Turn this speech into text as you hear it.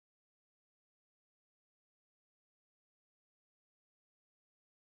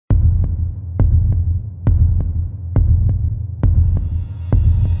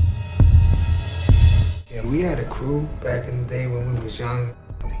We had a crew back in the day when we was young.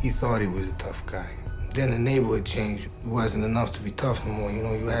 He thought he was a tough guy. Then the neighborhood changed. It wasn't enough to be tough no more, you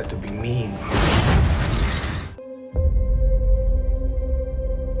know, you had to be mean.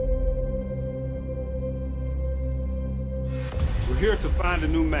 We're here to find a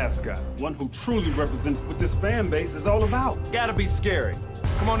new mascot, one who truly represents what this fan base is all about. Gotta be scary.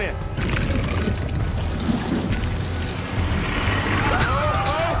 Come on in.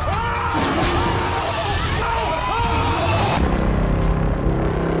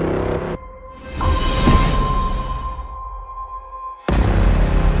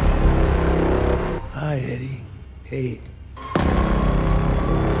 Hi, Eddie. Hey.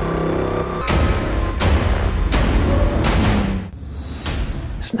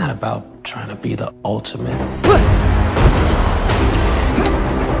 It's not about trying to be the ultimate.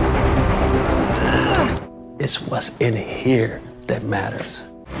 It's what's in here that matters.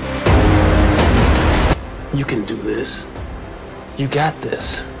 You can do this. You got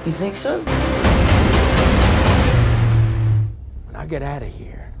this. You think so? When I get out of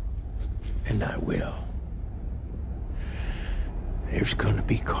here, and I will, there's gonna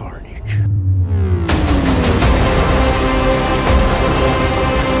be carnage.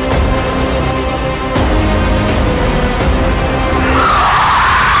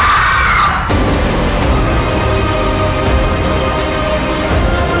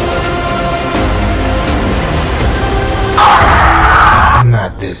 I'm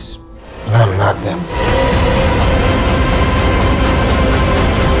not this, and I'm not them.